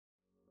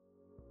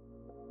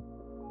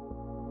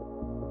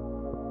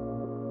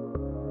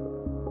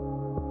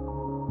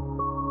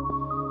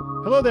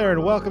Hello there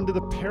and welcome to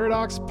the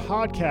Paradox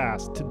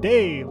Podcast.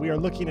 Today we are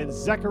looking at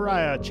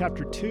Zechariah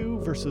chapter 2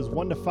 verses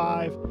 1 to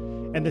 5,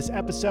 and this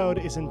episode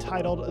is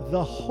entitled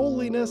The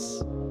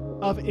Holiness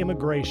of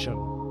Immigration.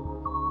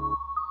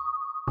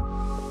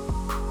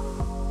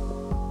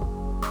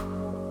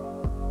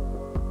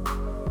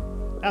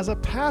 As a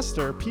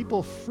pastor,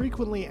 people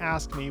frequently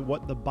ask me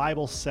what the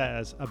Bible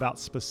says about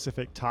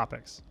specific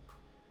topics.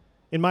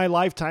 In my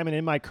lifetime and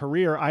in my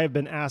career, I have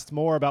been asked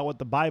more about what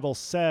the Bible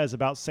says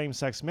about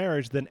same-sex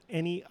marriage than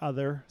any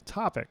other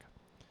topic.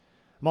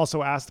 I'm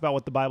also asked about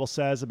what the Bible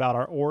says about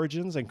our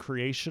origins and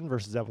creation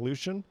versus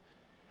evolution,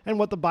 and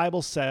what the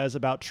Bible says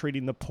about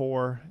treating the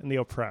poor and the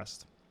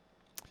oppressed.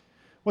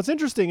 What's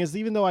interesting is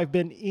even though I've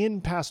been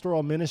in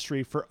pastoral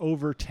ministry for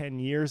over 10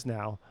 years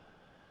now,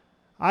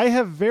 I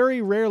have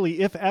very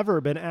rarely, if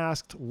ever, been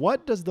asked,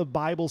 what does the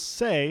Bible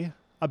say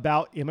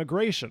about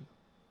immigration?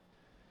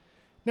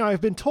 Now,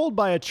 I've been told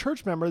by a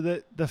church member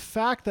that the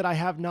fact that I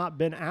have not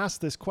been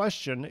asked this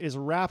question is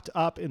wrapped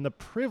up in the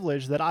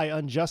privilege that I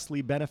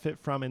unjustly benefit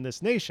from in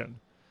this nation.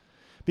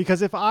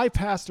 Because if I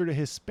pastored a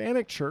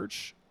Hispanic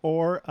church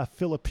or a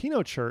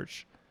Filipino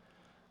church,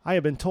 I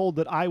have been told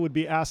that I would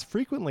be asked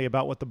frequently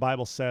about what the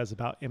Bible says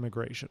about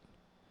immigration.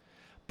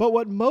 But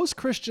what most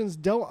Christians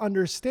don't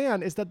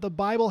understand is that the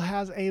Bible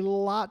has a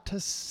lot to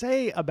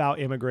say about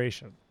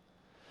immigration.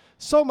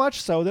 So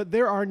much so that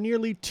there are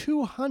nearly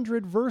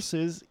 200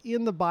 verses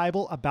in the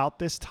Bible about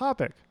this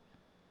topic.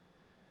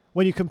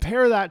 When you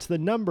compare that to the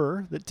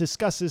number that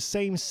discusses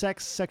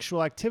same-sex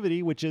sexual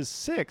activity, which is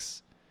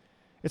 6,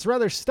 it's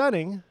rather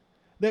stunning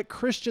that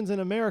Christians in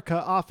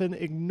America often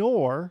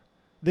ignore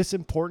this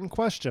important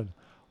question.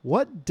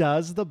 What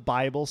does the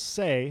Bible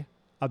say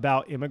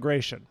about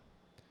immigration?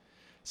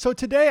 So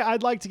today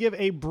I'd like to give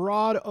a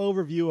broad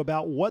overview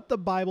about what the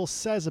Bible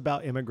says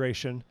about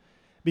immigration,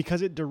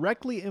 because it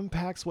directly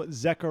impacts what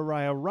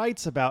Zechariah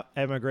writes about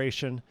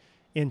immigration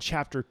in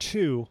chapter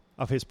 2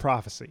 of his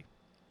prophecy.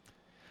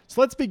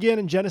 So let's begin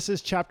in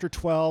Genesis chapter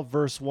 12,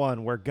 verse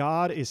 1, where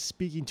God is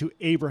speaking to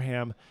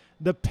Abraham,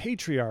 the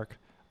patriarch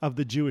of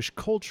the Jewish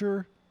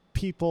culture,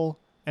 people,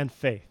 and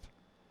faith.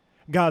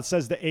 God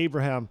says to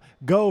Abraham,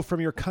 "Go from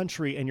your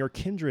country and your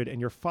kindred and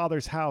your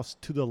father's house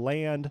to the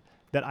land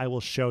that I will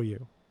show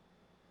you."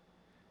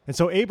 And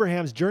so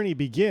Abraham's journey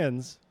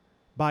begins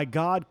by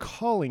God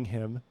calling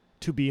him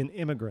to be an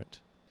immigrant.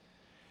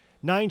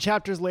 9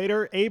 chapters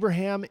later,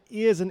 Abraham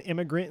is an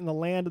immigrant in the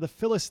land of the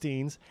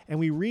Philistines, and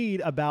we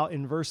read about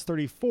in verse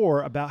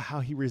 34 about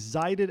how he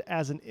resided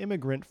as an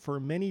immigrant for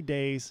many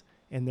days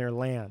in their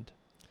land.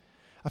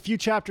 A few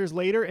chapters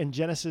later, in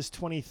Genesis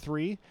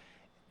 23,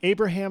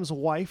 Abraham's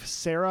wife,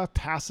 Sarah,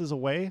 passes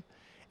away,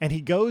 and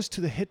he goes to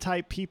the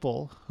Hittite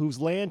people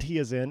whose land he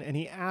is in, and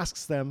he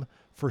asks them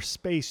for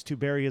space to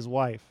bury his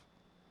wife.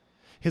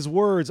 His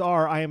words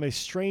are, "I am a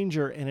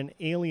stranger and an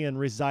alien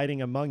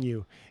residing among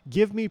you.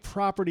 Give me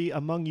property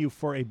among you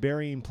for a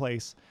burying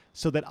place,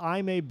 so that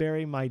I may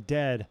bury my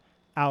dead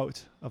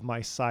out of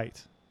my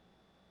sight."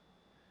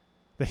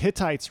 The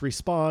Hittites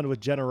respond with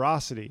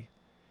generosity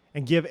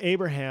and give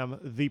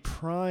Abraham the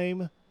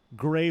prime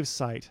grave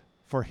site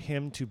for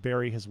him to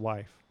bury his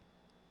wife.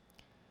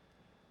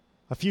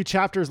 A few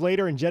chapters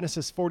later in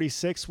Genesis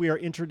 46, we are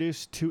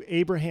introduced to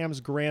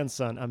Abraham's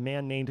grandson, a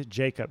man named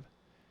Jacob.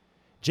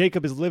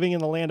 Jacob is living in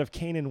the land of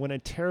Canaan when a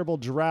terrible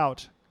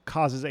drought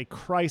causes a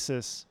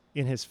crisis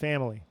in his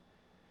family.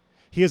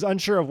 He is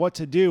unsure of what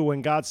to do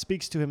when God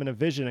speaks to him in a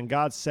vision, and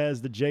God says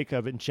to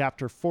Jacob in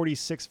chapter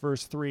 46,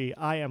 verse 3,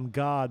 "I am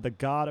God, the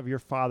God of your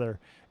father.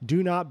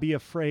 Do not be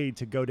afraid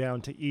to go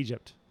down to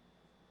Egypt."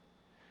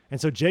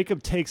 And so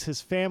Jacob takes his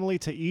family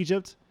to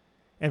Egypt,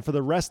 and for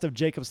the rest of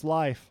Jacob's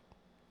life,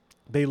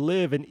 they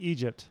live in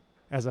Egypt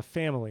as a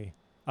family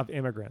of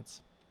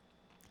immigrants.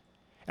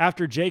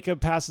 After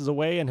Jacob passes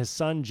away and his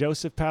son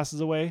Joseph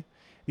passes away,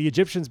 the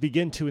Egyptians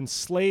begin to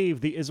enslave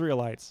the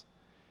Israelites.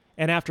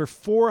 And after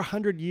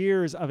 400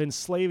 years of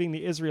enslaving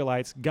the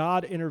Israelites,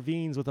 God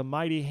intervenes with a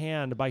mighty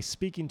hand by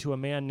speaking to a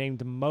man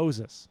named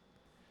Moses.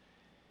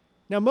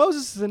 Now,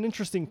 Moses is an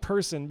interesting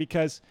person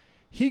because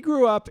he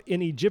grew up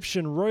in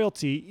Egyptian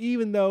royalty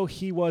even though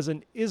he was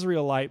an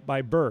Israelite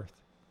by birth.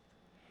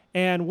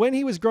 And when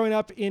he was growing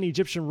up in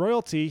Egyptian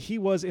royalty, he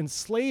was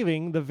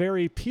enslaving the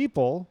very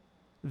people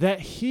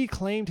that he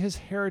claimed his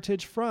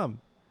heritage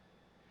from.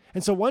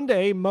 And so one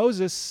day,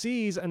 Moses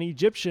sees an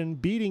Egyptian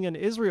beating an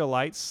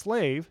Israelite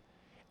slave,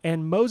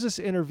 and Moses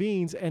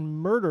intervenes and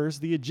murders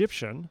the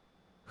Egyptian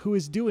who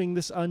is doing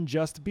this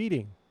unjust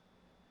beating.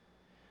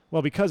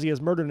 Well, because he has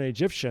murdered an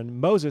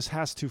Egyptian, Moses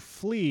has to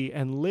flee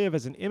and live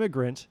as an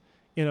immigrant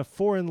in a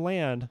foreign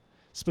land,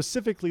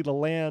 specifically the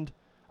land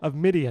of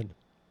Midian.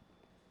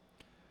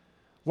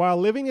 While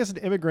living as an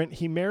immigrant,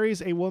 he marries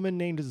a woman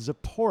named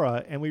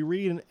Zipporah, and we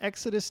read in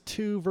Exodus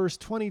 2, verse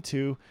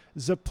 22,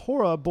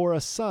 "Zipporah bore a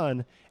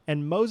son,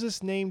 and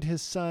Moses named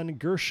his son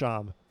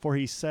Gershom, for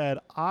he said,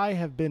 'I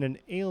have been an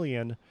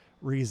alien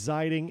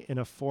residing in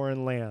a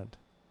foreign land.'"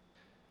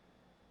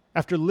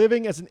 After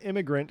living as an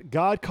immigrant,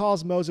 God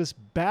calls Moses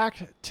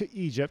back to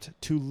Egypt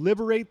to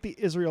liberate the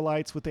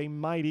Israelites with a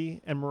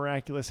mighty and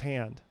miraculous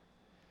hand.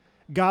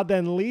 God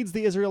then leads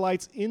the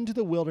Israelites into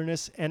the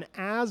wilderness, and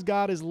as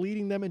God is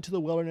leading them into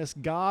the wilderness,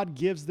 God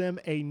gives them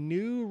a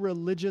new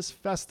religious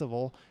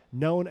festival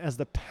known as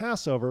the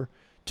Passover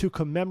to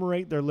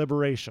commemorate their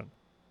liberation.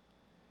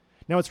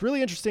 Now, what's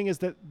really interesting is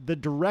that the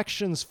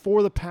directions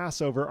for the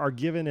Passover are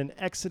given in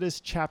Exodus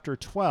chapter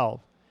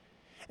 12.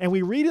 And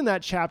we read in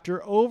that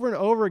chapter over and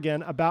over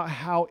again about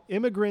how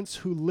immigrants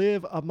who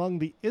live among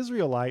the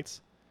Israelites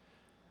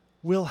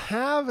will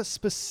have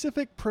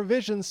specific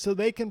provisions so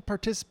they can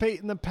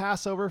participate in the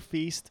Passover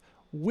feast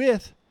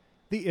with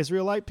the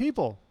Israelite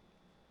people.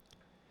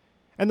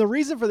 And the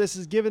reason for this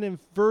is given in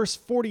verse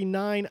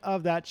 49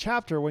 of that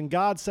chapter when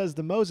God says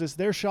to Moses,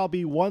 "There shall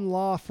be one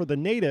law for the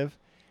native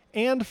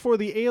and for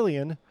the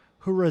alien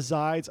who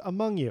resides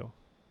among you."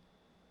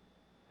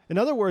 In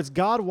other words,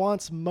 God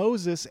wants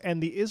Moses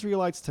and the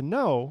Israelites to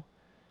know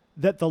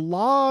that the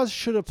laws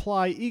should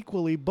apply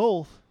equally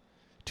both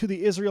to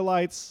the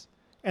Israelites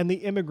and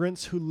the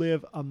immigrants who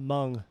live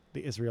among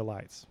the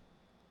Israelites.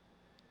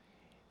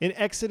 In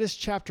Exodus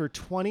chapter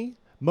 20,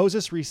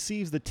 Moses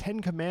receives the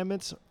 10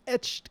 Commandments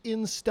etched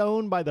in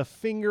stone by the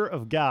finger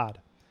of God.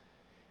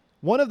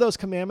 One of those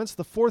commandments,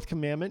 the fourth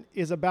commandment,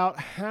 is about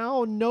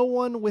how no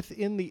one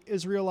within the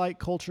Israelite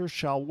culture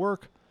shall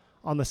work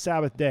on the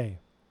Sabbath day.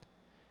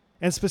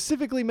 And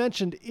specifically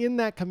mentioned in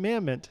that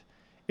commandment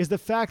is the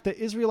fact that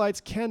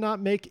Israelites cannot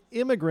make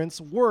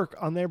immigrants work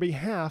on their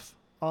behalf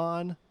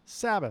on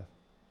Sabbath.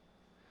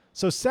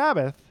 So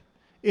Sabbath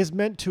is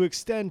meant to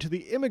extend to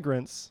the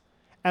immigrants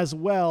as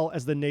well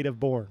as the native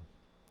born.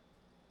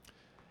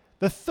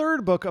 The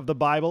third book of the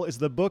Bible is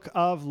the book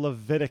of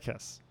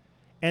Leviticus,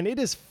 and it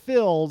is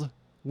filled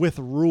with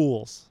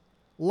rules.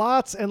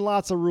 Lots and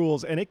lots of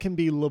rules, and it can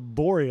be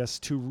laborious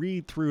to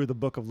read through the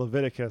book of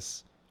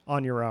Leviticus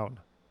on your own.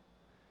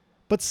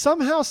 But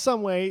somehow,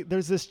 someway,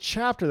 there's this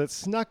chapter that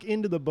snuck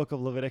into the book of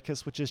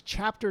Leviticus, which is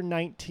chapter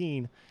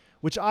 19,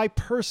 which I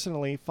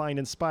personally find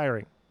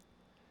inspiring.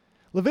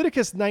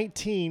 Leviticus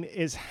 19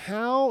 is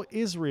how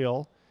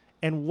Israel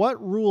and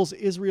what rules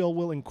Israel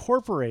will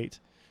incorporate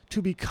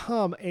to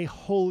become a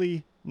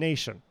holy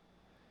nation.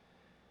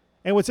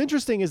 And what's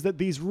interesting is that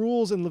these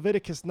rules in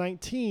Leviticus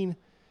 19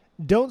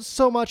 don't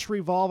so much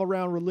revolve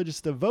around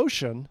religious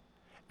devotion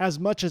as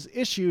much as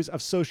issues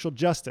of social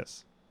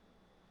justice.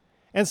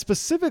 And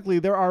specifically,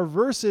 there are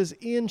verses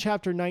in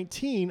chapter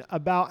 19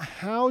 about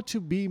how to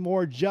be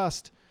more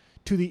just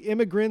to the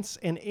immigrants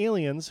and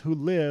aliens who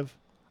live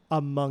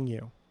among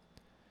you.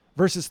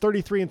 Verses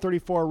 33 and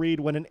 34 read,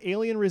 "When an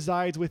alien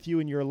resides with you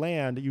in your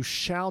land, you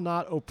shall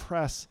not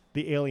oppress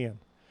the alien.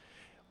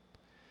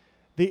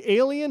 The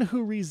alien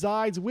who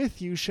resides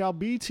with you shall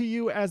be to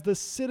you as the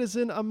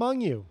citizen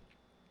among you.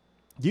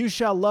 You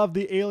shall love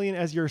the alien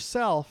as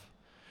yourself,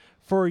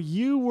 for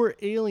you were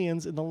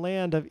aliens in the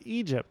land of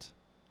Egypt.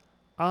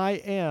 I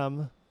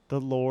am the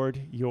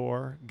Lord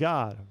your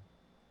God."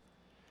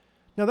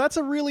 Now that's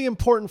a really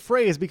important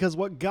phrase because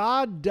what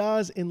God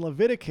does in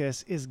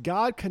Leviticus is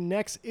God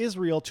connects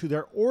Israel to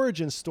their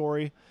origin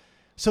story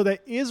so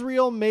that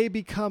Israel may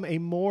become a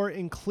more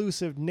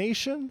inclusive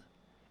nation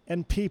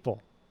and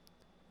people.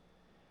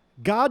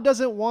 God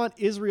doesn't want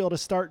Israel to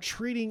start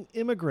treating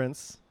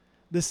immigrants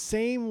the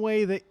same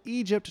way that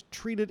Egypt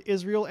treated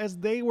Israel as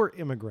they were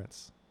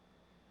immigrants.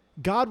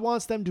 God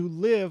wants them to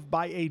live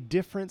by a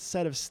different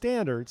set of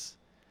standards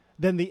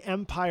than the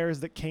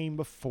empires that came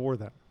before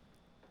them.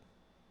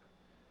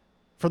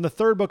 From the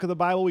third book of the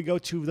Bible, we go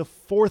to the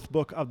fourth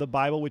book of the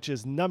Bible, which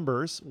is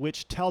Numbers,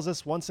 which tells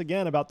us once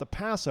again about the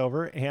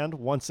Passover and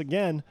once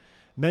again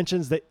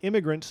mentions that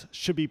immigrants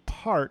should be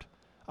part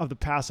of the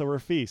Passover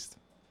feast.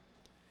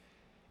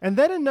 And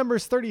then in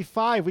Numbers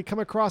 35, we come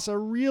across a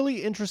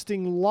really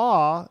interesting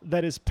law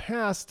that is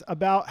passed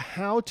about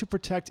how to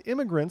protect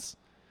immigrants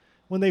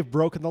when they've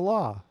broken the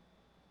law.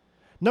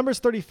 Numbers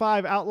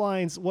 35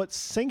 outlines what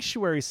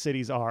sanctuary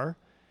cities are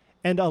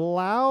and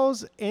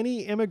allows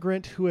any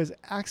immigrant who has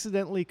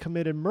accidentally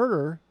committed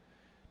murder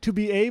to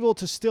be able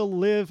to still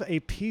live a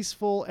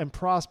peaceful and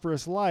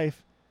prosperous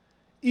life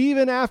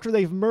even after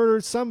they've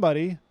murdered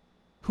somebody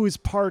who is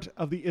part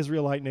of the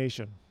Israelite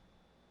nation.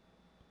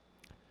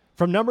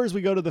 From Numbers,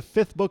 we go to the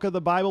fifth book of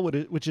the Bible,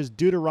 which is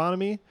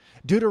Deuteronomy.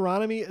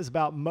 Deuteronomy is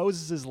about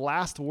Moses'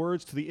 last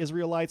words to the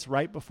Israelites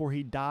right before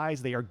he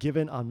dies. They are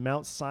given on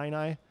Mount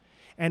Sinai.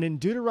 And in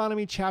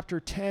Deuteronomy chapter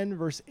 10,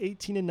 verse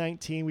 18 and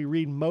 19, we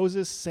read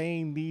Moses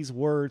saying these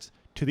words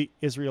to the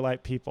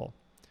Israelite people.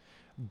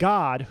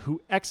 "God,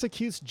 who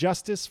executes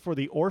justice for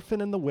the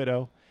orphan and the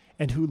widow,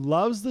 and who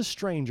loves the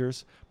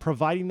strangers,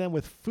 providing them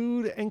with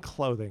food and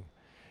clothing.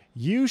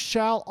 You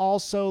shall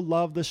also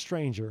love the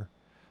stranger,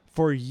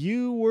 for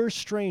you were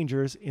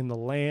strangers in the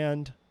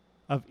land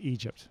of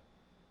Egypt."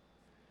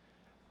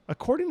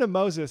 According to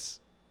Moses,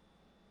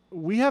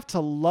 we have to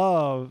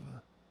love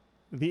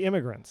the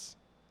immigrants.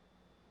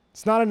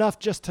 It's not enough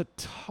just to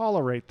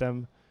tolerate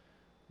them.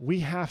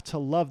 We have to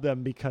love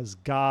them because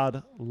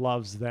God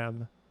loves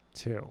them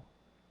too.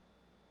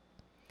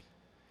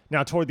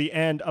 Now, toward the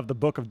end of the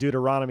book of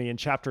Deuteronomy in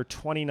chapter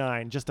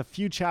 29, just a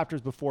few chapters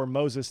before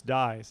Moses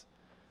dies,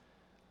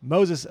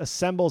 Moses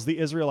assembles the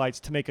Israelites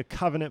to make a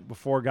covenant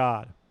before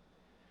God.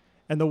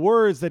 And the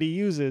words that he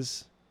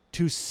uses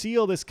to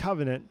seal this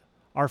covenant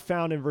are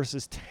found in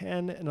verses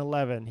 10 and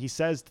 11. He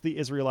says to the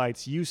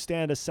Israelites, "You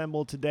stand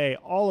assembled today,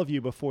 all of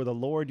you, before the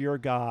Lord your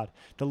God,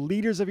 the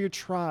leaders of your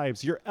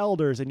tribes, your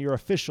elders and your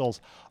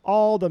officials,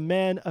 all the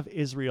men of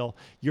Israel,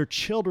 your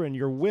children,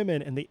 your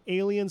women, and the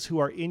aliens who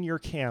are in your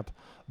camp,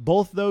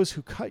 both those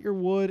who cut your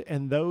wood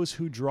and those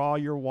who draw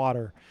your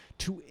water,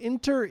 to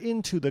enter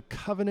into the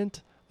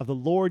covenant of the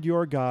Lord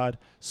your God,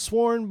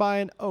 sworn by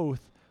an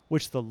oath,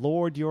 which the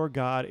Lord your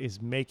God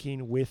is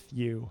making with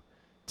you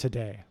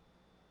today."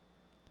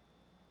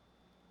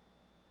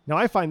 Now,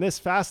 I find this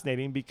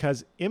fascinating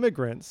because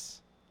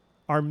immigrants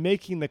are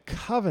making the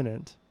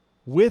covenant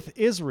with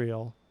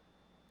Israel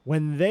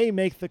when they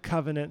make the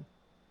covenant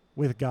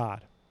with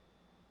God.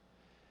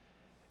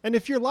 And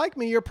if you're like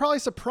me, you're probably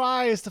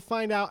surprised to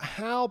find out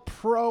how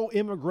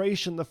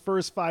pro-immigration the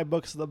first 5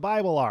 books of the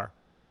Bible are.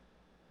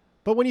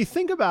 But when you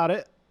think about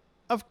it,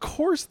 of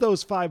course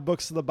those 5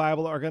 books of the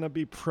Bible are going to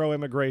be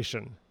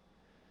pro-immigration.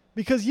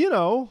 Because,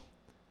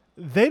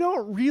 they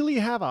don't really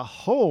have a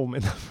home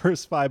in the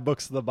first 5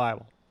 books of the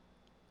Bible.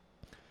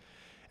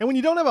 And when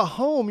you don't have a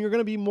home, you're going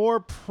to be more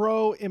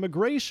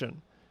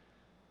pro-immigration.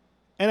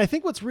 And I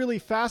think what's really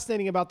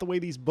fascinating about the way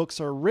these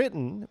books are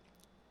written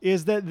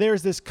is that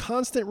there's this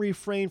constant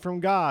refrain from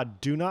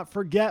God: do not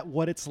forget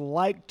what it's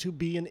like to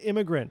be an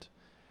immigrant.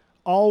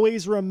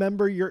 Always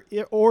remember your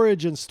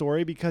origin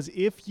story, because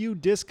if you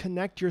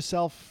disconnect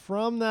yourself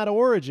from that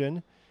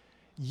origin,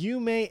 you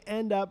may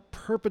end up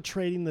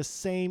perpetrating the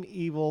same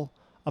evil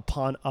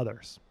upon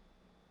others.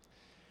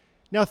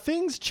 Now,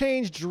 things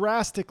change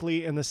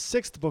drastically in the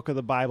 6th book of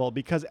the Bible,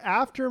 because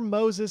after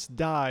Moses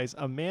dies,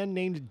 a man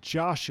named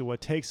Joshua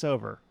takes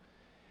over.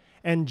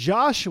 And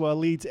Joshua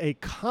leads a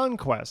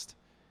conquest,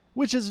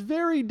 which is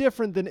very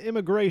different than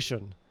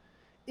immigration,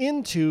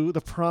 into the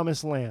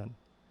Promised Land.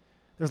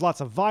 There's lots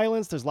of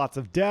violence, there's lots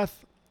of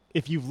death.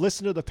 If you've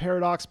listened to the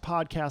Paradox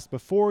podcast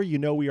before, you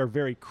know we are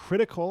very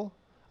critical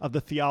of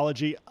the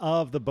theology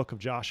of the book of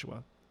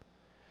Joshua.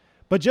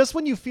 But just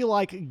when you feel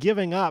like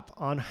giving up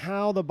on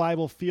how the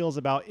Bible feels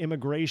about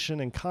immigration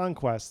and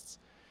conquests,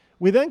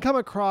 we then come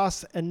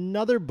across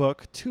another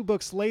book 2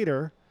 books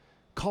later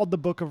called the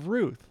Book of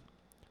Ruth.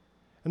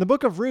 And the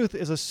Book of Ruth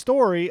is a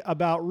story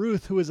about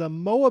Ruth, who is a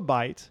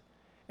Moabite,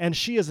 and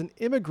she is an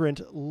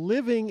immigrant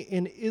living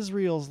in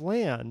Israel's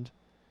land,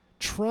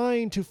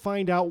 trying to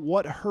find out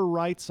what her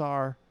rights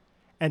are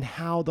and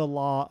how the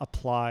law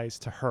applies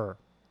to her.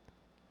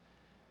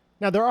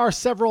 Now, there are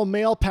several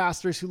male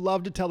pastors who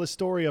love to tell the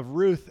story of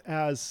Ruth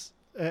as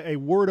a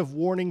word of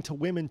warning to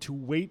women to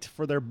wait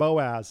for their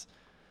Boaz.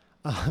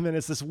 And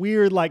it's this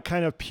weird,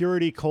 kind of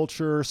purity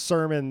culture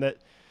sermon that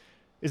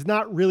is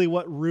not really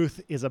what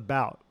Ruth is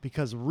about.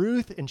 Because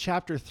Ruth in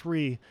chapter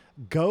 3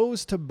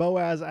 goes to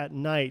Boaz at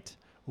night,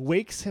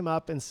 wakes him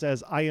up and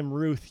says, "I am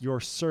Ruth, your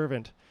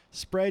servant.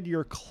 Spread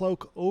your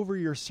cloak over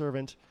your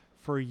servant,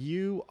 for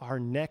you are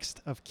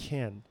next of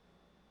kin."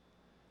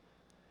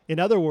 In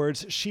other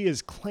words, she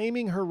is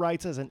claiming her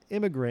rights as an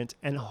immigrant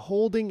and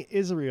holding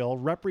Israel,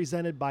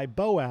 represented by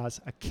Boaz,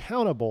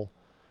 accountable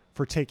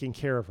for taking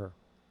care of her.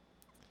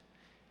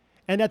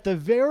 And at the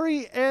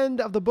very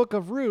end of the book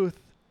of Ruth,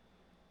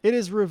 it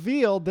is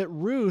revealed that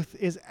Ruth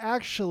is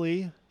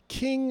actually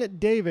King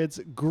David's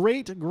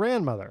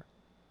great-grandmother.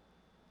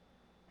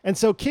 And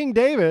so King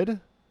David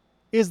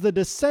is the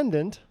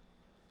descendant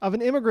of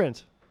an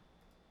immigrant.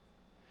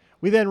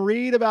 We then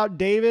read about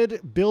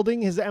David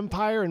building his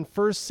empire in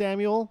 1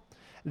 Samuel.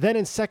 Then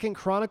in 2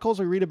 Chronicles,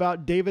 we read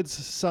about David's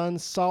son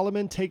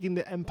Solomon taking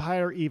the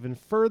empire even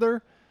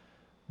further.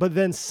 But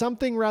then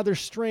something rather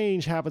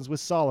strange happens with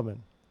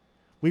Solomon.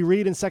 We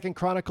read in 2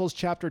 Chronicles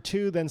chapter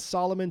 2, then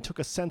Solomon took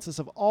a census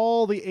of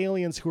all the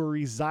aliens who were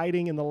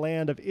residing in the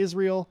land of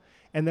Israel,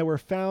 and there were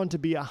found to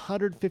be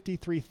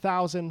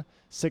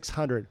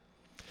 153,600.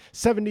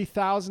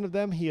 70,000 of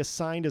them he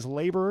assigned as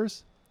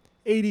laborers,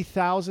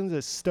 80,000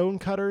 as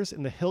stonecutters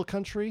in the hill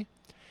country,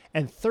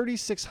 and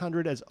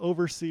 3,600 as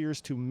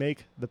overseers to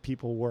make the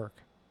people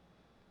work.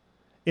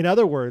 In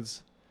other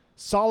words,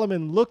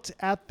 Solomon looked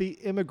at the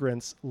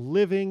immigrants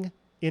living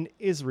in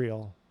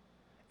Israel,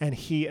 and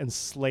he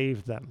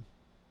enslaved them.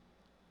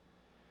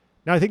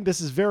 Now, I think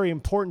this is very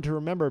important to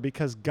remember,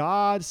 because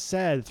God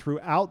said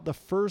throughout the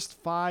first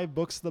 5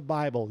 books of the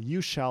Bible,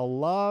 "You shall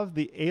love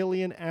the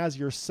alien as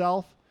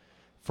yourself,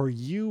 for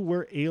you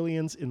were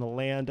aliens in the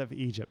land of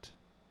Egypt."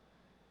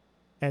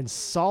 And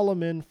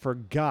Solomon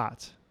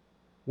forgot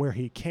where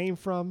he came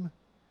from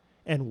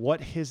and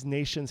what his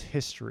nation's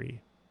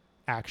history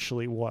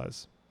actually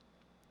was.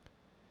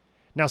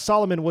 Now,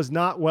 Solomon was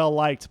not well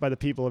liked by the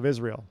people of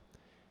Israel.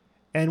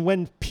 And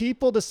when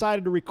people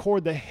decided to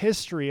record the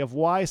history of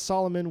why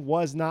Solomon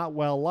was not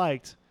well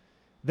liked,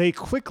 they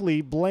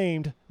quickly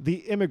blamed the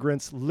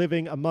immigrants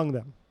living among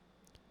them.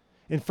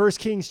 In 1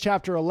 Kings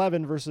chapter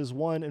 11, verses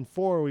 1 and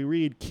 4, we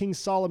read, "King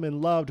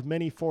Solomon loved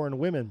many foreign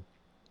women,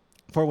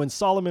 For when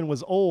Solomon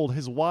was old,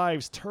 his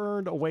wives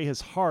turned away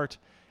his heart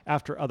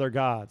after other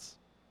gods.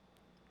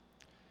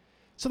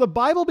 So the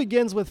Bible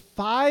begins with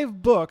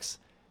 5 books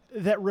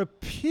that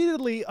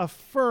repeatedly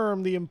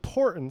affirm the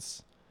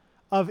importance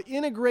of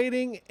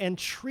integrating and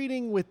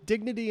treating with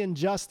dignity and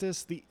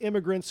justice the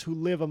immigrants who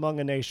live among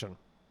a nation.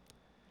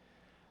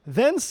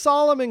 Then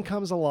Solomon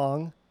comes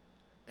along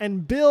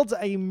and builds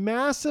a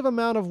massive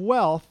amount of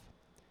wealth,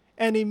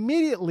 and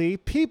immediately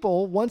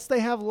people, once they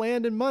have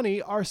land and money,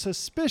 are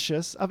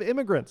suspicious of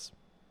immigrants.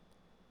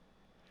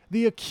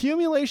 The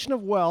accumulation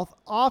of wealth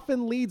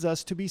often leads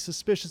us to be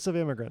suspicious of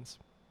immigrants.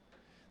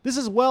 This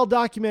is well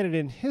documented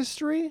in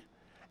history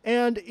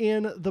and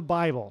in the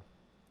Bible.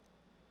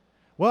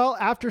 Well,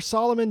 after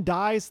Solomon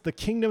dies, the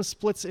kingdom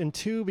splits in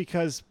 2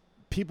 because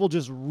people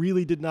just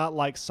really did not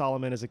like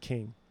Solomon as a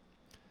king.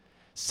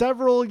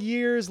 Several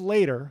years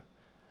later,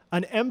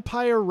 an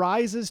empire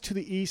rises to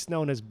the east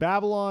known as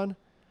Babylon.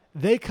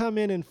 They come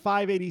in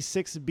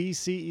 586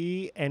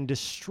 BCE and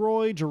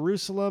destroy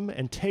Jerusalem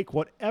and take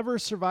whatever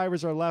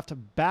survivors are left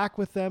back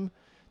with them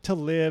to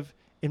live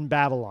in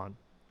Babylon.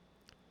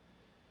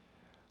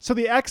 So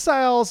the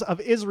exiles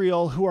of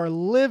Israel who are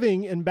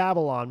living in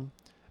Babylon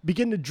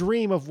begin to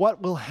dream of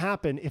what will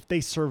happen if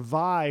they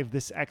survive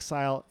this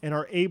exile and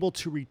are able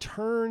to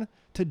return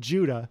to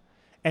Judah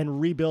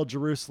and rebuild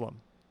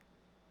Jerusalem.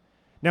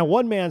 Now,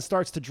 one man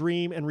starts to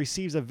dream and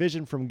receives a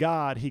vision from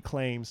God, he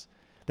claims,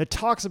 that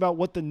talks about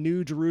what the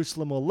new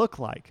Jerusalem will look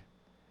like.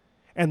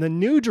 And the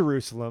new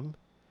Jerusalem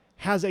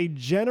has a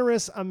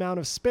generous amount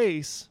of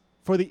space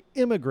for the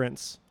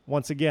immigrants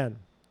once again.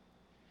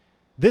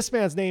 This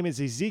man's name is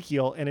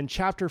Ezekiel, and in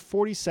chapter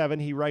 47,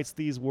 he writes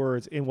these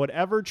words, "In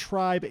whatever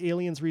tribe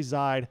aliens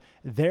reside,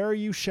 there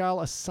you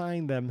shall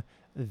assign them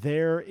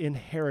their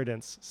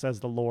inheritance, says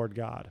the Lord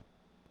God."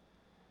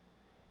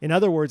 In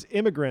other words,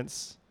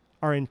 immigrants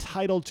are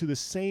entitled to the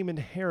same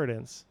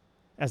inheritance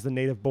as the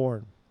native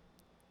born.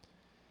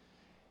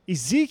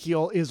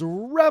 Ezekiel is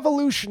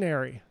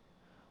revolutionary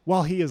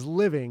while he is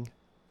living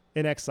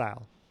in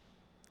exile.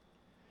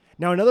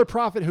 Now, another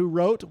prophet who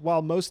wrote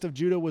while most of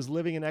Judah was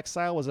living in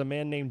exile was a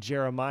man named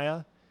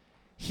Jeremiah.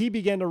 He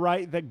began to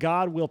write that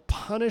God will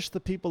punish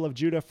the people of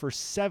Judah for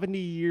 70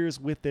 years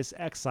with this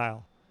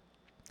exile.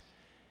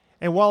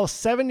 And while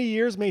 70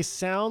 years may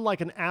sound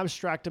like an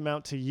abstract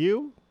amount to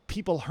you,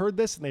 people heard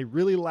this and they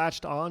really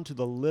latched on to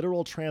the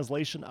literal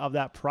translation of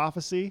that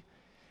prophecy,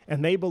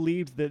 and they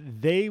believed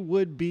that they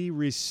would be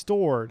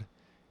restored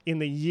in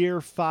the year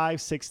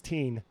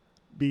 516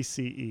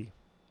 BCE.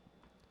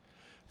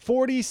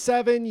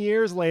 47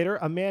 years later,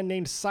 a man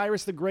named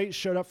Cyrus the Great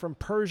showed up from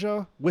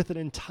Persia with an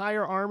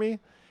entire army,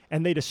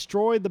 and they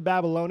destroyed the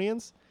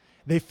Babylonians.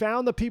 They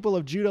found the people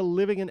of Judah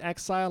living in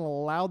exile and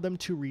allowed them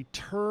to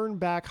return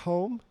back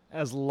home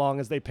as long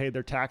as they paid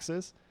their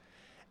taxes.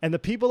 And the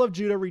people of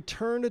Judah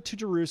returned to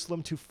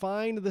Jerusalem to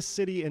find the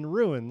city in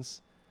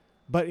ruins,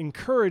 but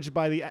encouraged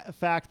by the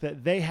fact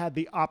that they had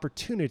the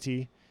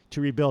opportunity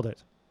to rebuild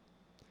it.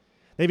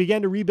 They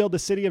began to rebuild the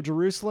city of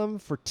Jerusalem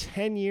for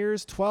 10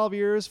 years, 12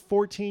 years,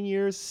 14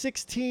 years,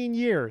 16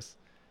 years.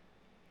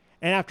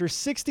 And after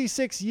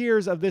 66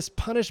 years of this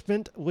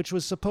punishment, which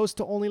was supposed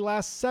to only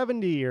last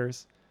 70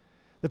 years,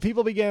 the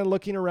people began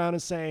looking around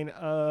and saying,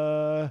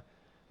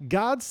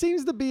 God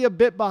seems to be a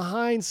bit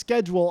behind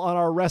schedule on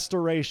our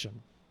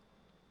restoration.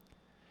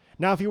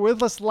 Now, if you were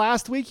with us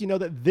last week, you know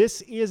that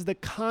this is the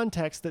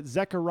context that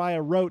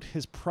Zechariah wrote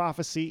his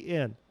prophecy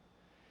in.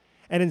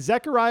 And in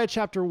Zechariah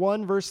chapter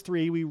 1, verse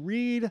 3, we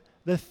read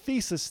the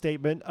thesis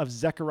statement of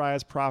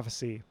Zechariah's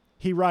prophecy.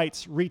 He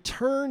writes,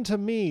 "Return to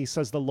me,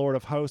 says the Lord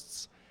of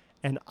hosts,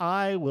 and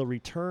I will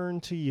return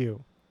to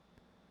you."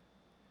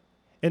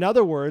 In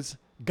other words,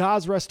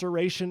 God's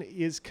restoration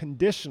is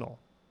conditional.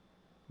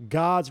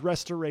 God's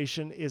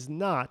restoration is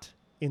not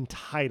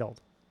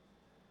entitled.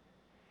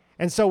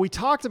 And so we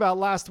talked about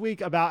last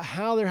week about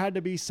how there had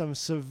to be some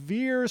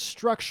severe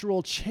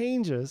structural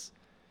changes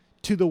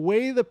to the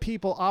way the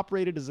people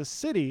operated as a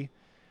city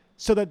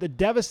so that the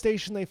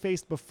devastation they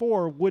faced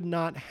before would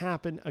not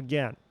happen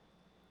again.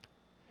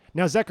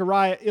 Now,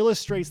 Zechariah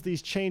illustrates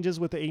these changes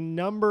with a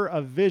number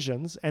of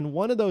visions, and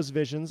one of those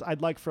visions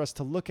I'd like for us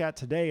to look at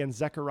today in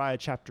Zechariah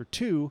chapter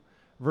 2,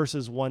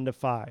 verses 1 to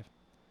 5.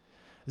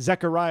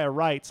 Zechariah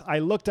writes, "I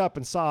looked up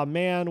and saw a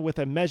man with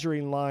a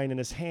measuring line in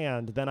his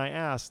hand. Then I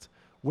asked,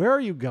 'Where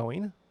are you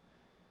going?'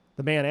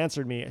 The man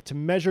answered me, 'To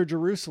measure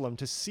Jerusalem,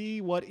 to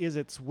see what is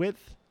its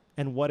width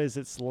and what is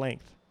its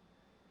length.'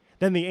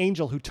 Then the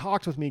angel who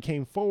talked with me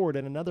came forward,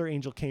 and another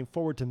angel came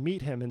forward to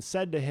meet him and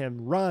said to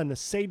him, 'Run,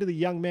 say to the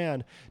young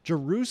man,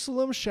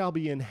 Jerusalem shall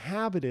be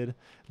inhabited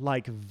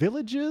like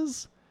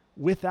villages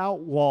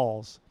without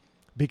walls,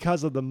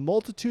 because of the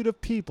multitude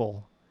of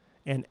people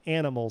and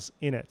animals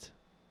in it.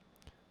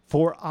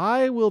 For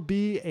I will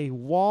be a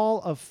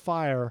wall of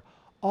fire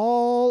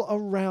all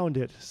around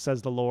it,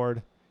 says the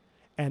Lord,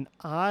 and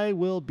I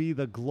will be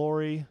the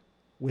glory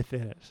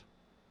within it.'"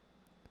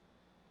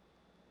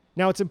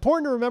 Now, it's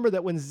important to remember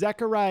that when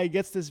Zechariah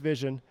gets this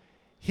vision,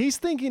 he's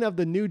thinking of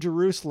the new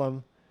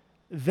Jerusalem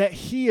that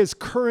he is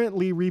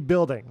currently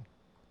rebuilding.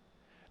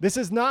 This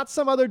is not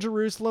some other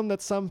Jerusalem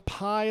that's some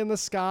pie in the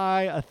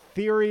sky,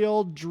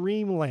 ethereal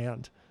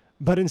dreamland,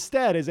 but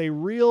instead is a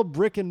real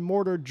brick and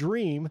mortar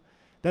dream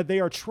that they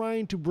are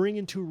trying to bring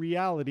into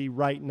reality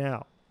right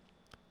now.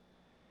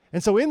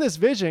 And so in this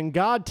vision,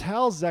 God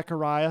tells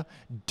Zechariah,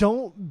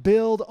 don't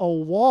build a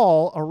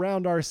wall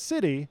around our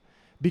city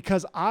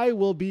because I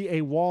will be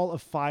a wall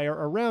of fire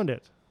around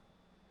it.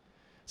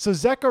 So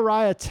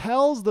Zechariah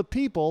tells the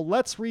people,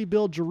 let's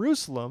rebuild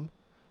Jerusalem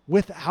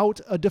without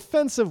a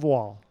defensive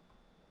wall.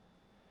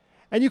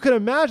 And you can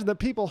imagine that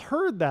people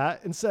heard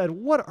that and said,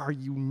 what, are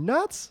you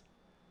nuts?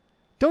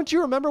 Don't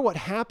you remember what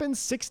happened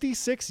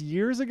 66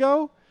 years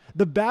ago?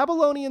 The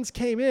Babylonians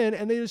came in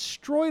and they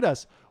destroyed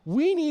us.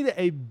 We need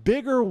a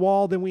bigger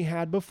wall than we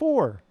had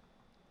before.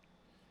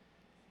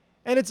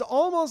 And it's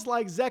almost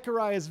like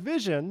Zechariah's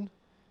vision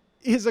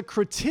is a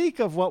critique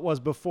of what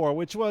was before,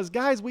 which was,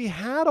 guys, we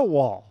had a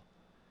wall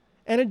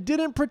and it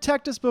didn't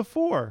protect us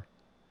before.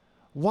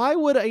 Why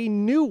would a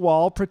new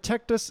wall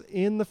protect us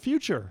in the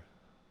future?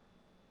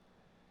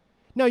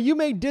 Now, you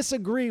may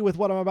disagree with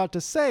what I'm about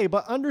to say,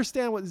 but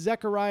understand what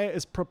Zechariah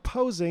is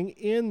proposing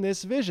in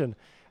this vision.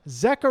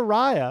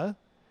 Zechariah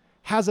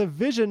has a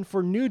vision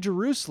for New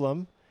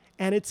Jerusalem,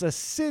 and it's a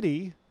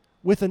city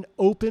with an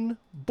open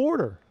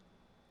border.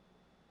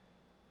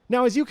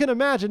 Now, as you can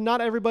imagine,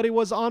 not everybody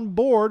was on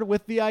board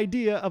with the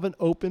idea of an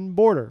open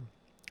border.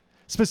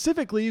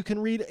 Specifically, you can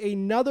read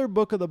another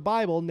book of the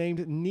Bible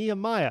named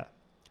Nehemiah.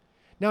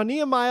 Now,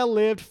 Nehemiah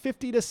lived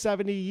 50 to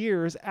 70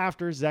 years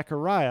after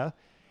Zechariah,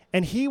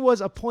 and he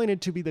was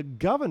appointed to be the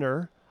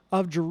governor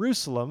of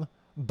Jerusalem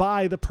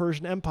by the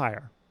Persian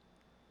Empire.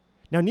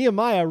 Now,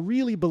 Nehemiah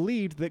really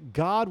believed that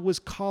God was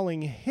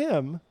calling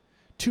him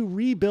to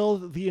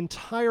rebuild the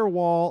entire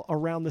wall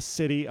around the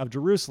city of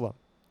Jerusalem.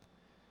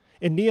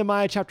 In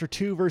Nehemiah chapter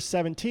 2, verse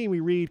 17,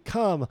 we read,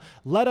 "Come,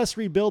 let us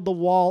rebuild the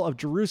wall of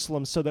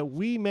Jerusalem so that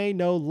we may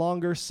no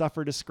longer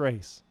suffer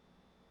disgrace."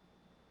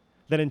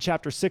 Then in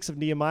chapter 6 of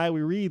Nehemiah,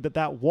 we read that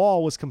that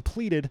wall was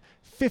completed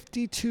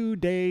 52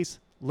 days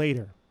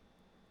later.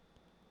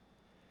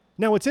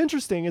 Now, what's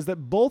interesting is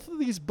that both of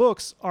these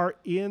books are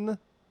in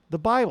the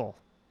Bible,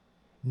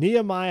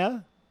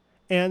 Nehemiah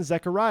and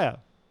Zechariah.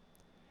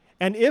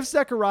 And if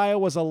Zechariah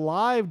was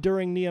alive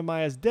during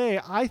Nehemiah's day,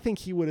 I think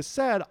he would have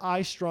said,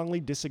 I strongly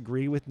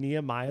disagree with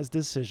Nehemiah's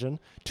decision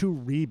to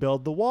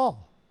rebuild the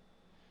wall.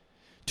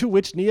 To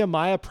which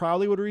Nehemiah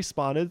probably would have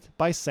responded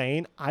by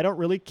saying, I don't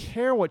really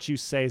care what you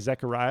say,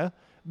 Zechariah,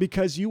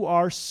 because you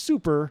are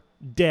super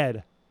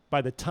dead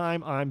by the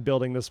time I'm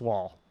building this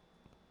wall.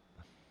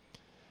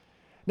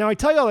 Now, I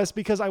tell you all this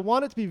because I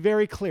want it to be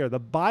very clear. The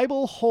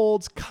Bible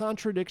holds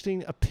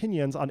contradicting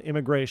opinions on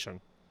immigration.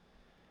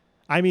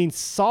 I mean,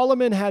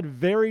 Solomon had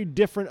very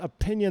different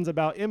opinions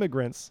about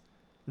immigrants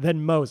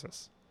than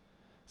Moses.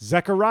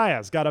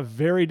 Zechariah's got a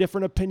very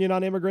different opinion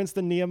on immigrants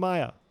than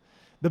Nehemiah.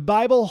 The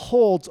Bible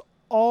holds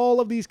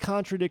all of these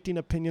contradicting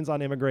opinions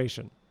on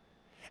immigration.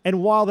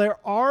 And while there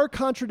are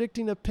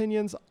contradicting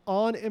opinions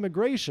on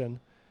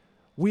immigration,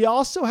 we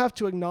also have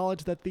to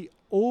acknowledge that the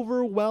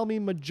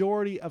overwhelming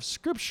majority of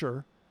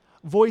Scripture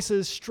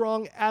voices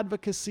strong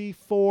advocacy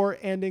for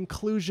and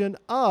inclusion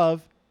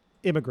of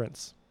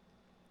immigrants.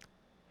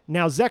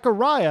 Now,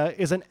 Zechariah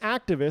is an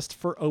activist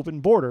for open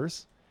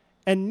borders,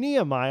 and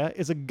Nehemiah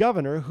is a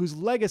governor whose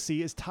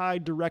legacy is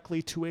tied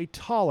directly to a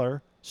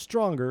taller,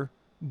 stronger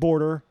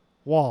border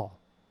wall.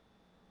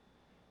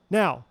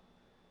 Now,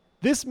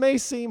 this may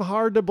seem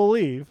hard to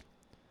believe,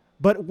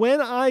 but when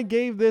I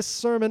gave this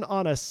sermon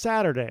on a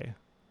Saturday,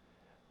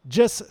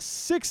 just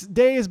 6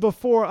 days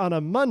before on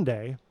a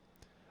Monday,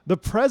 the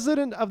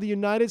President of the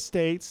United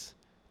States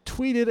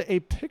tweeted a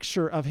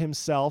picture of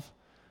himself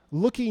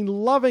looking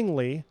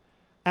lovingly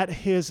at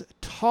his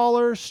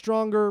taller,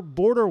 stronger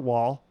border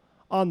wall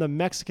on the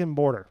Mexican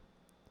border.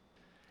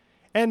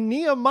 And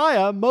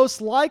Nehemiah most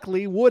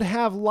likely would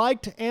have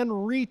liked and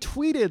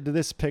retweeted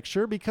this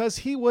picture because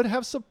he would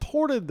have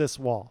supported this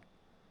wall.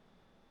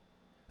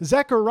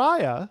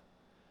 Zechariah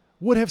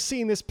would have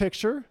seen this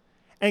picture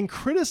and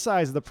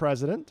criticized the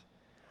president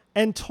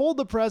and told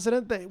the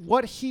president that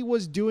what he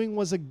was doing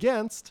was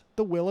against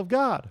the will of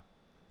God.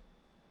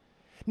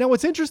 Now,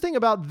 what's interesting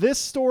about this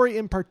story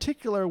in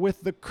particular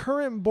with the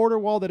current border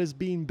wall that is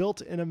being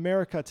built in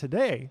America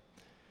today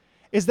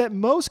is that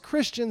most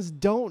Christians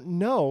don't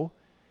know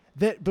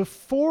that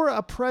before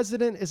a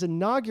president is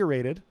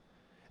inaugurated,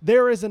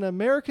 there is an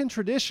American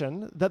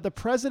tradition that the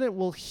president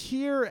will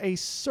hear a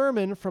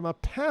sermon from a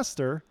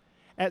pastor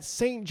at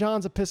St.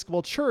 John's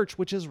Episcopal Church,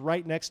 which is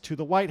right next to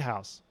the White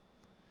House.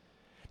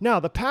 Now,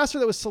 the pastor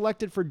that was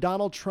selected for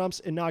Donald Trump's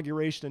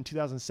inauguration in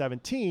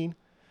 2017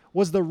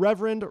 was the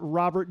Reverend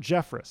Robert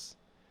Jeffress.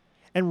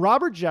 And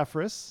Robert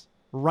Jeffress,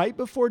 right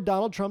before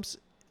Donald Trump's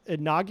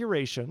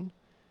inauguration,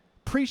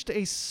 preached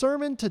a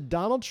sermon to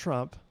Donald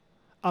Trump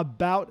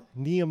about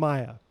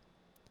Nehemiah.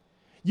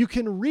 You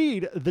can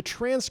read the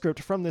transcript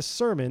from this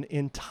sermon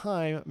in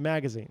Time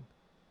magazine.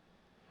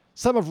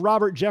 Some of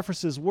Robert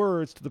Jeffress's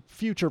words to the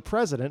future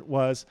president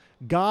was,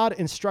 God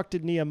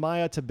instructed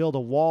Nehemiah to build a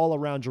wall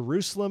around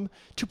Jerusalem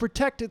to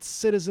protect its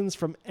citizens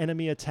from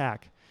enemy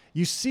attack.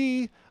 You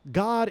see,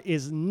 God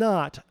is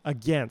not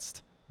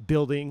against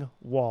building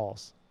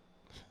walls.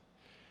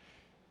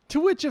 To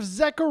which if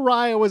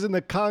Zechariah was in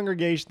the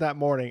congregation that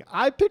morning,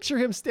 I picture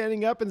him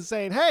standing up and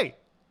saying, hey,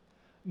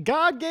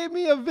 God gave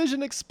me a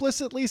vision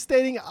explicitly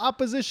stating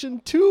opposition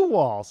to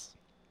walls.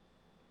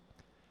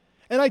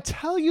 And I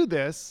tell you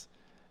this,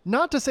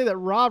 not to say that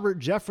Robert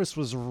Jeffress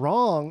was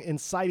wrong in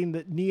citing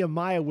that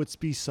Nehemiah would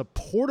be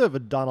supportive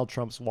of Donald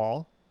Trump's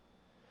wall,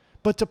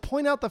 but to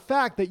point out the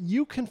fact that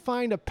you can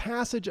find a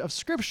passage of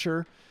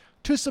Scripture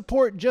to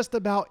support just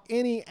about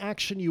any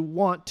action you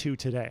want to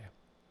today.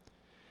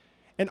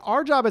 And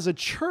our job as a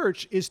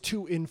church is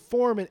to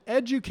inform and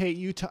educate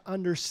you to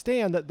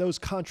understand that those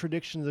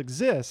contradictions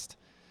exist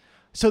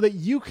so that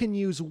you can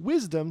use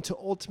wisdom to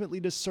ultimately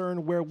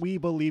discern where we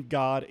believe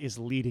God is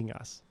leading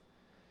us.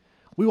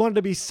 We wanted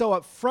to be so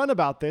upfront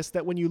about this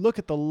that when you look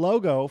at the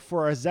logo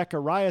for our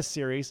Zechariah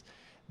series,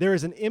 there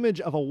is an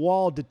image of a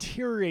wall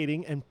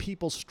deteriorating and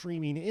people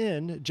streaming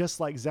in, just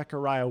like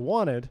Zechariah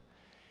wanted.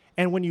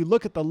 And when you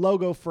look at the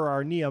logo for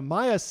our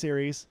Nehemiah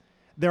series,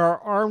 there are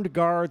armed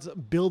guards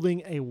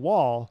building a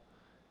wall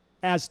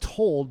as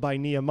told by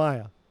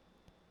Nehemiah.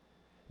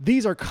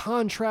 These are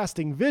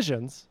contrasting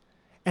visions,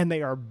 and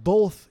they are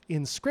both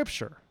in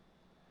Scripture.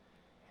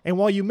 And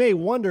while you may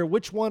wonder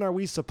which one are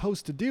we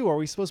supposed to do, are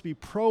we supposed to be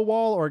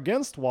pro-wall or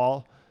against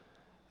wall?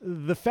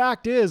 The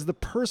fact is the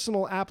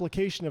personal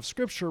application of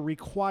Scripture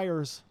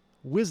requires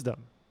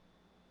wisdom.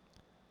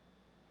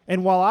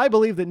 And while I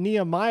believe that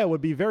Nehemiah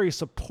would be very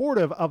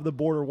supportive of the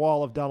border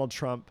wall of Donald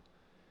Trump,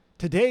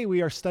 today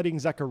we are studying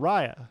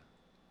Zechariah.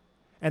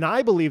 And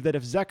I believe that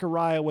if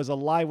Zechariah was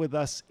alive with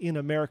us in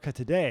America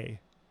today,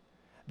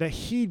 that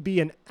he'd be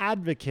an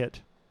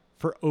advocate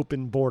for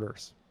open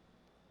borders.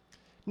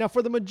 Now,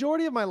 for the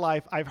majority of my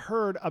life, I've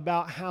heard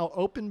about how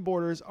open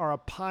borders are a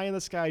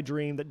pie-in-the-sky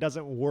dream that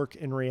doesn't work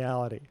in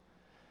reality.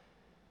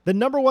 The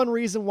number one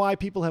reason why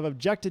people have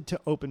objected to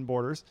open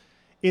borders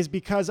is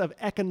because of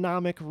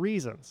economic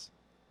reasons,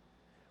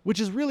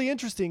 which is really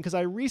interesting because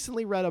I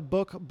recently read a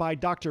book by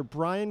Dr.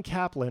 Brian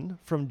Kaplan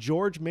from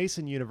George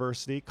Mason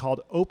University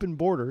called Open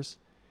Borders,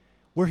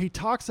 where he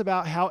talks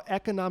about how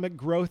economic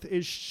growth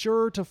is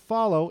sure to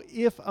follow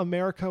if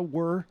America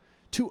were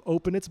to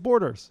open its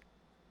borders.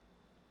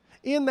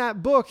 In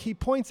that book, he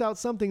points out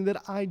something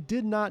that I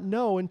did not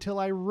know until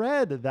I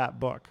read that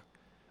book,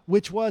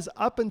 which was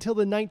up until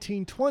the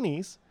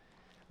 1920s,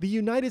 the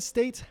United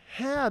States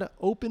had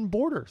open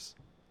borders.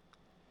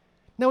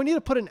 Now, we need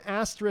to put an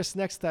asterisk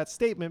next to that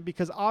statement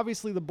because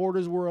obviously the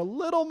borders were a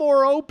little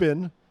more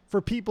open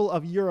for people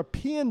of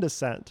European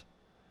descent.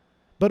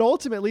 But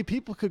ultimately,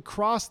 people could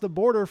cross the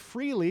border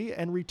freely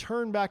and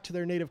return back to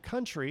their native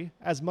country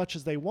as much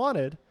as they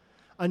wanted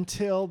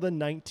until the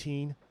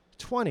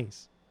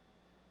 1920s.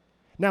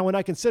 Now, when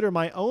I consider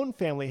my own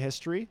family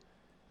history,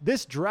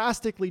 this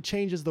drastically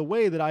changes the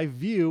way that I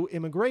view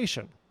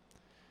immigration.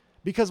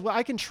 Because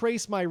I can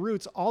trace my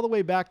roots all the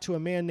way back to a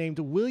man named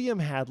William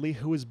Hadley,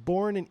 who was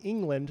born in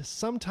England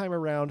sometime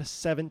around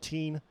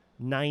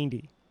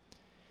 1790.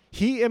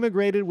 He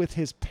immigrated with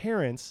his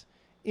parents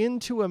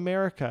into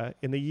America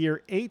in the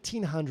year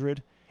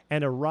 1800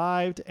 and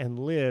arrived and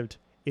lived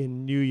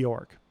in New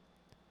York.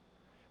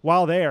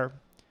 While there,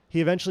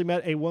 he eventually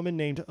met a woman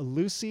named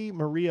Lucy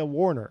Maria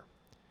Warner.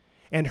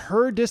 And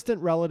her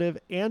distant relative,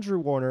 Andrew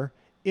Warner,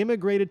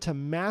 immigrated to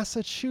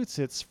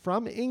Massachusetts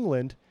from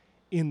England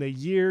in the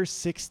year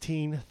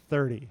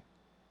 1630.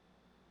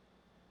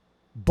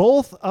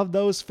 Both of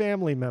those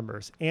family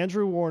members,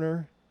 Andrew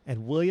Warner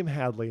and William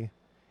Hadley,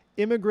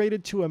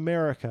 immigrated to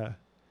America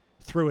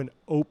through an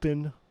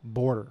open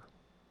border.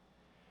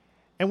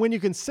 And when you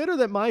consider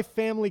that my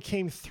family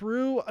came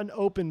through an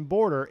open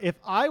border, if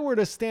I were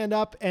to stand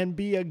up and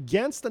be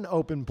against an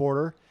open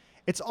border,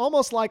 it's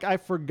almost like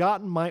I've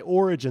forgotten my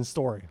origin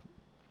story.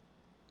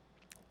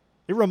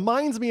 It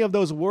reminds me of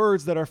those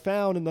words that are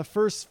found in the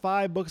first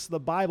 5 books of the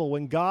Bible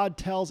when God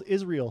tells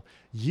Israel,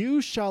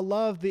 "You shall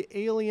love the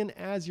alien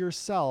as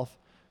yourself,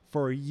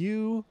 for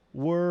you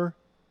were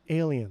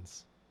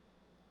aliens."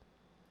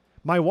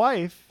 My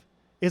wife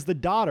is the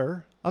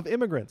daughter of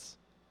immigrants.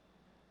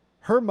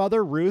 Her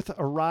mother, Ruth,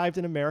 arrived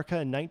in America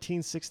in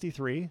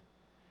 1963,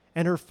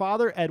 and her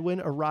father, Edwin,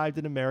 arrived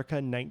in America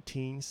in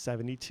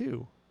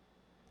 1972.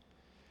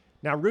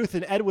 Now, Ruth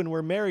and Edwin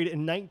were married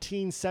in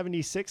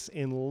 1976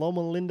 in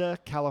Loma Linda,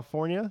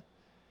 California,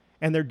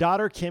 and their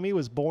daughter, Kimmy,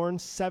 was born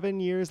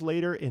 7 years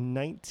later in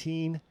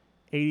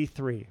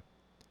 1983.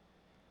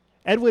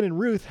 Edwin and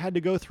Ruth had to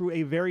go through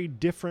a very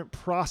different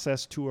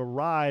process to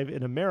arrive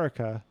in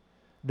America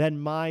than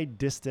my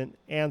distant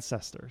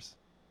ancestors.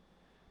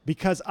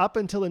 Because up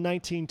until the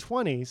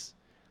 1920s,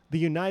 the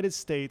United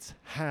States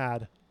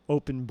had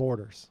open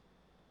borders.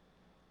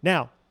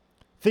 Now,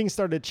 things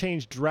started to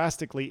change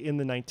drastically in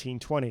the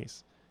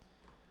 1920s.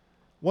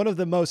 One of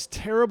the most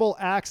terrible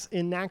acts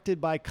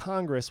enacted by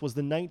Congress was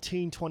the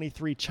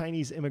 1923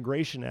 Chinese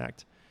Immigration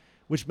Act,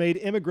 which made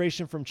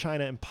immigration from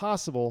China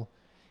impossible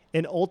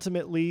and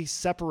ultimately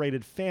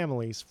separated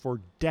families for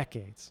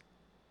decades.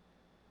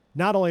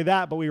 Not only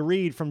that, but we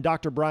read from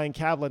Dr. Brian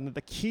Kavlin that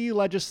the key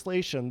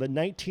legislation, the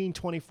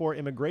 1924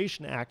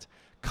 Immigration Act,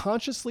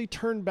 consciously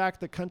turned back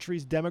the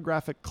country's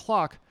demographic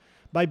clock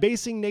by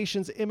basing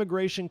nations'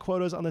 immigration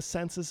quotas on the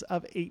census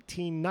of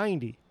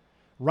 1890,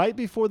 right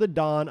before the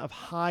dawn of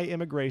high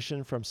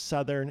immigration from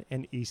Southern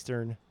and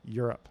Eastern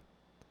Europe.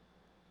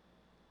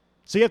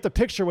 So you have to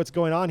picture what's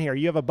going on here.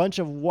 You have a bunch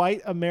of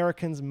white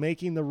Americans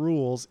making the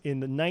rules in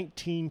the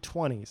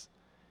 1920s.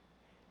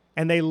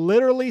 And they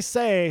literally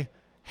say,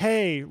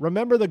 hey,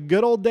 remember the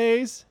good old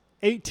days,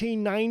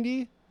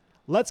 1890?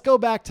 Let's go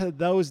back to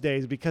those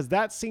days because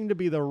that seemed to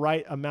be the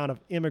right amount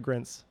of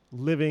immigrants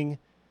living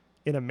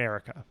in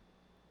America.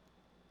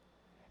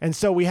 And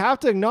so we have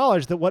to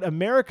acknowledge that what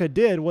America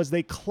did was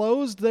they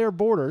closed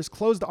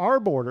our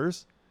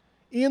borders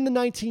in the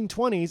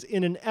 1920s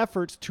in an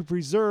effort to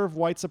preserve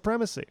white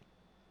supremacy.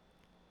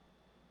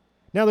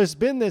 Now, there's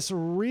been this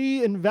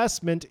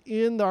reinvestment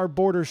in our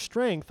border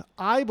strength,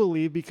 I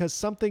believe, because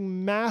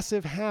something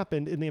massive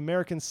happened in the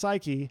American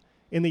psyche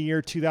in the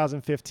year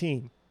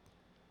 2015.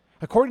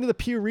 According to the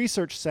Pew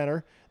Research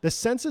Center, the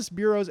Census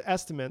Bureau's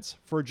estimates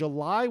for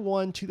July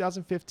 1,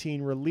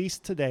 2015,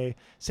 released today,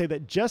 say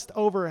that just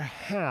over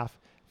half,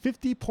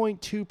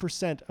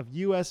 50.2% of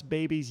U.S.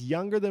 babies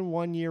younger than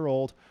 1 year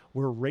old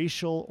were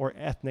racial or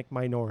ethnic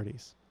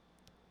minorities.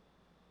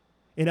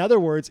 In other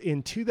words,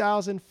 in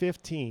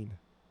 2015,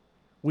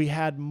 we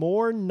had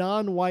more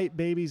non-white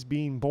babies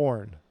being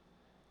born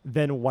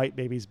than white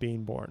babies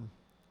being born.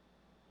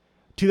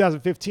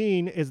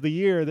 2015 is the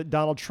year that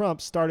Donald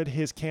Trump started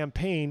his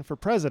campaign for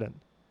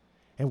president.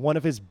 And one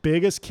of his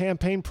biggest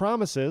campaign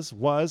promises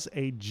was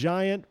a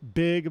giant,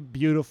 big,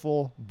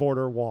 beautiful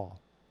border wall.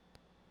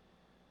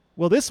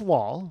 Well, this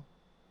wall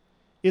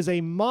is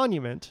a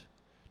monument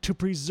to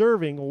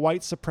preserving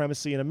white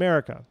supremacy in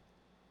America.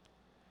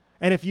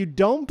 And if you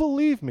don't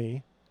believe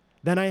me,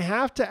 then I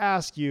have to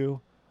ask you,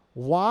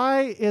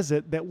 why is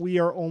it that we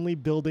are only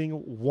building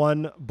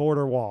one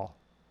border wall?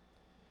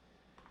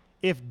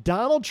 If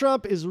Donald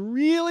Trump is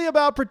really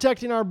about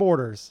protecting our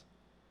borders,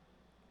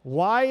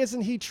 why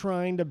isn't he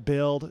trying to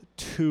build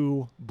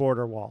two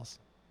border walls?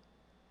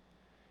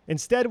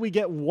 Instead, we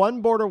get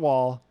one border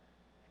wall,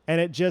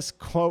 and it just,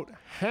 quote,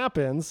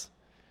 happens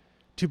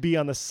to be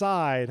on the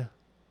side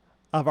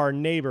of our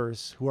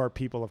neighbors who are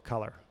people of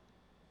color.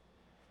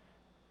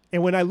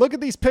 And when I look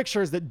at these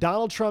pictures that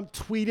Donald Trump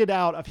tweeted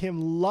out of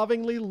him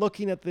lovingly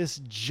looking at this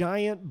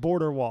giant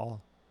border wall,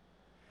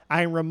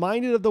 I am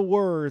reminded of the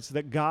words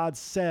that God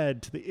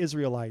said to the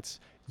Israelites,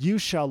 "You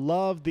shall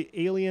love the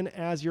alien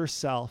as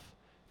yourself,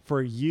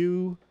 for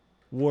you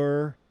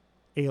were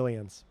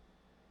aliens."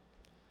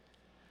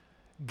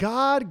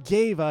 God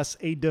gave us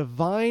a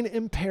divine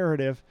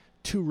imperative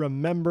to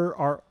remember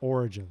our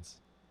origins.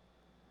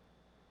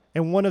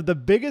 And one of the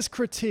biggest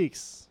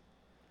critiques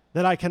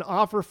that I can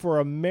offer for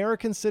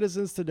American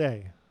citizens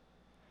today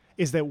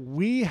is that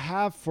we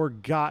have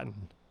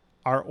forgotten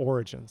our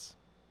origins.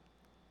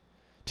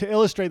 To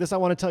illustrate this, I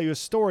want to tell you a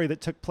story that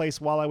took place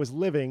while I was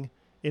living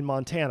in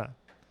Montana.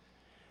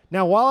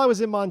 Now, while I was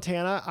in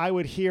Montana, I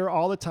would hear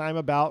all the time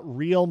about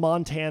real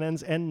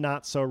Montanans and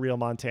not so real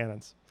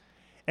Montanans.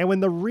 And when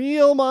the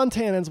real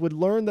Montanans would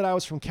learn that I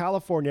was from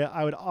California,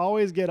 I would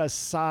always get a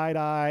side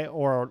eye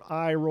or an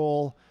eye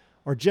roll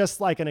or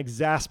just like an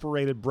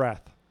exasperated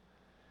breath.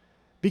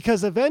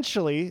 Because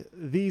eventually,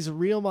 these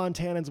real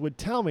Montanans would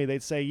tell me,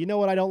 they'd say, you know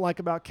what I don't like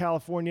about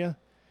California?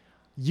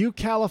 You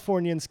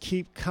Californians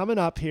keep coming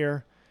up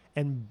here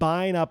and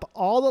buying up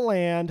all the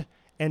land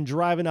and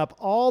driving up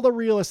all the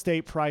real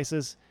estate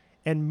prices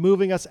and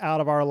moving us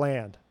out of our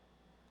land.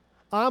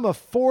 I'm a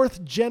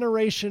fourth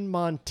generation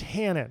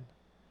Montanan,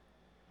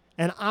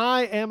 and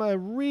I am a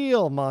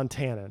real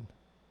Montanan,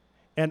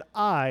 and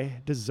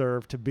I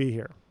deserve to be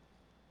here.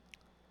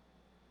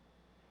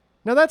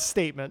 Now that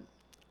statement,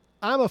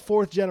 I'm a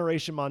fourth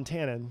generation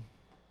Montanan,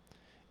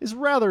 is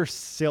rather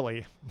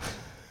silly.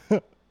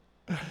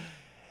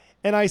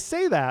 And I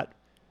say that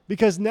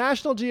because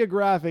National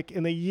Geographic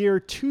in the year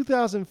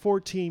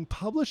 2014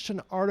 published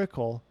an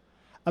article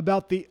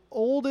about the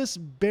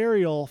oldest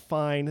burial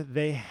find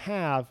they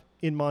have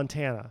in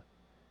Montana.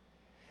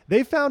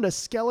 They found a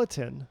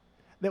skeleton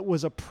that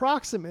was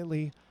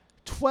approximately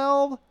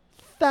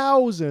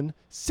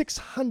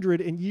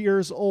 12,600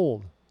 years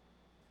old.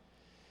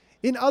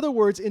 In other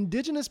words,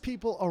 indigenous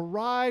people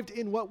arrived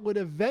in what would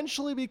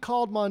eventually be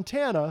called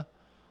Montana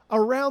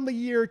around the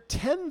year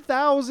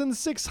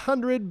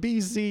 10,600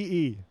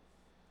 BCE.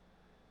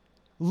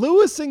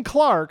 Lewis and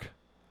Clark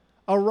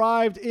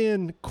arrived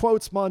in,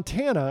 quotes,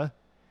 Montana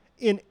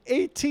in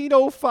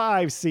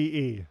 1805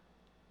 CE.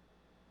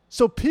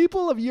 So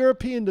people of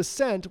European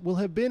descent will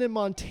have been in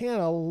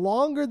Montana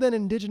longer than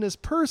indigenous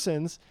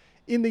persons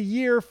in the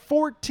year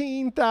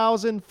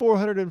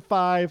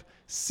 14,405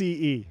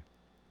 CE.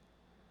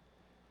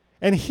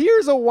 And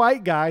here's a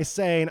white guy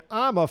saying,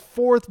 I'm a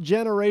fourth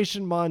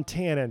generation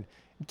Montanan.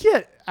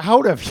 Get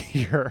out of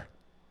here.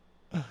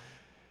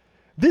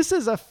 This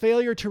is a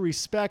failure to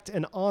respect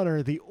and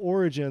honor the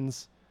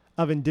origins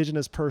of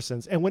indigenous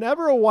persons. And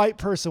whenever a white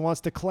person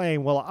wants to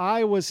claim, well,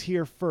 I was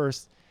here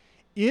first,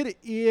 it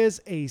is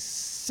a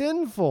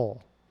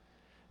sinful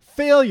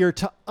failure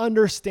to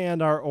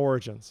understand our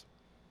origins.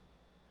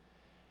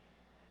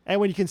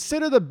 And when you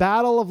consider the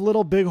Battle of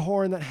Little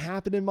Bighorn that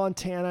happened in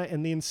Montana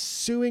and the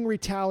ensuing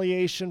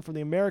retaliation from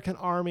the American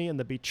Army and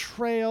the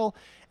betrayal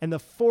and the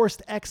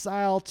forced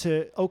exile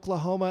to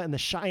Oklahoma and the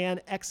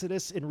Cheyenne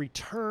Exodus in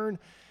return,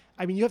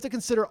 I mean, you have to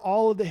consider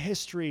all of the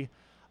history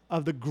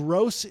of the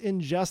gross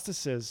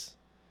injustices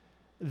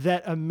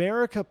that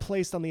America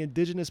placed on the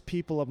indigenous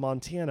people of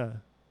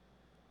Montana.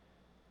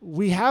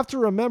 We have to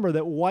remember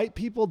that white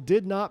people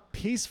did not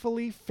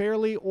peacefully,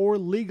 fairly, or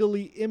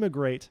legally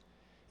immigrate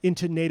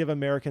into Native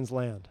Americans'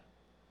 land.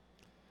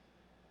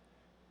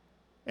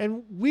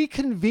 And we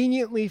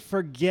conveniently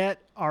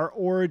forget our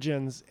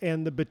origins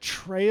and the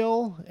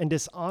betrayal and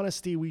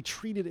dishonesty we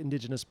treated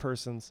indigenous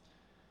persons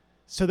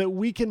so that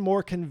we can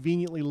more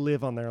conveniently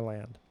live on their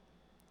land.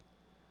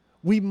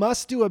 We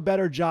must do a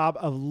better job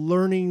of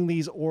learning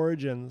these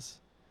origins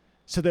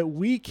so that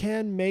we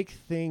can make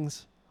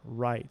things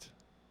right,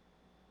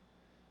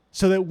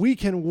 so that we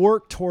can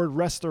work toward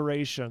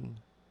restoration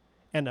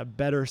and a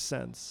better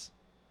sense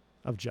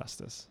of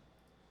justice.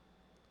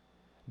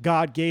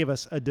 God gave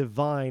us a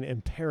divine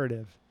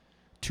imperative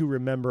to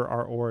remember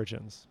our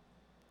origins.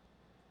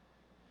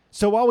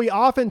 So while we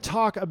often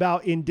talk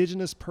about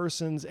indigenous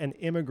persons and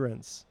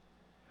immigrants,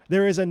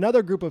 there is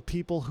another group of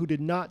people who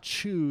did not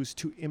choose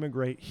to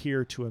immigrate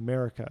here to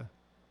America.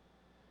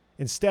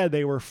 Instead,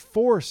 they were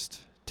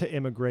forced to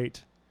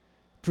immigrate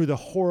through the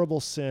horrible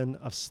sin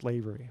of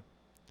slavery.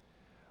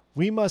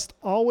 We must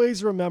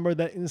always remember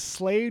that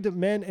enslaved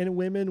men and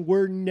women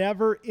were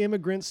never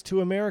immigrants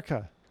to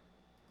America.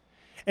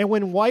 And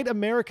when white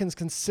Americans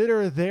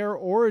consider their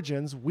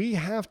origins, we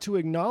have to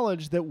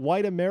acknowledge that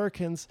white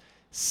Americans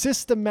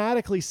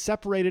systematically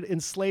separated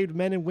enslaved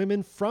men and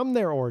women from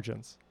their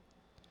origins.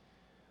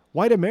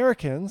 White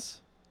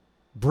Americans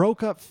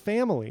broke up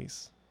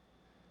families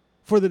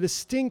for the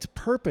distinct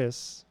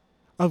purpose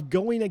of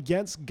going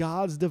against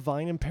God's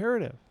divine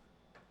imperative.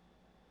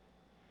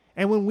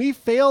 And when we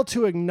fail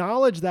to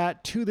acknowledge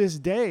that to this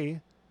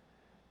day,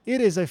 it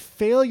is a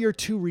failure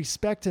to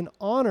respect and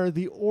honor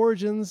the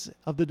origins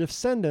of the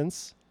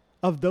descendants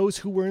of those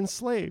who were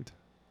enslaved.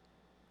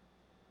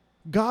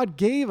 God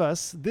gave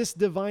us this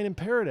divine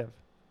imperative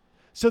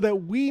so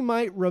that we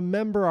might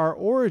remember our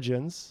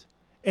origins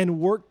and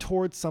work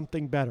towards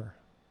something better.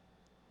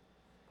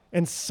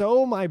 And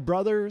so, my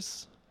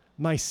brothers,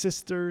 my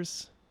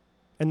sisters,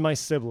 and my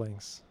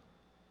siblings,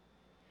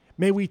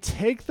 may we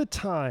take the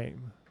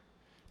time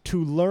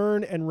to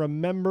learn and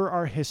remember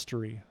our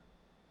history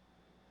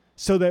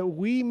so that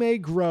we may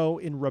grow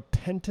in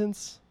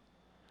repentance,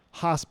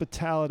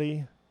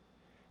 hospitality,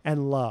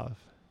 and love,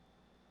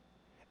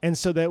 and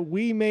so that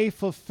we may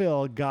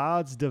fulfill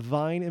God's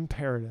divine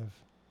imperative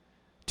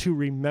to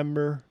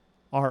remember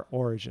our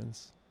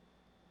origins.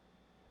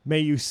 May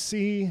you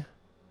see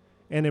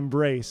and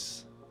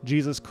embrace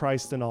Jesus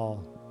Christ in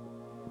all,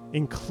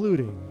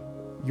 including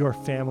your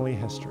family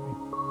history.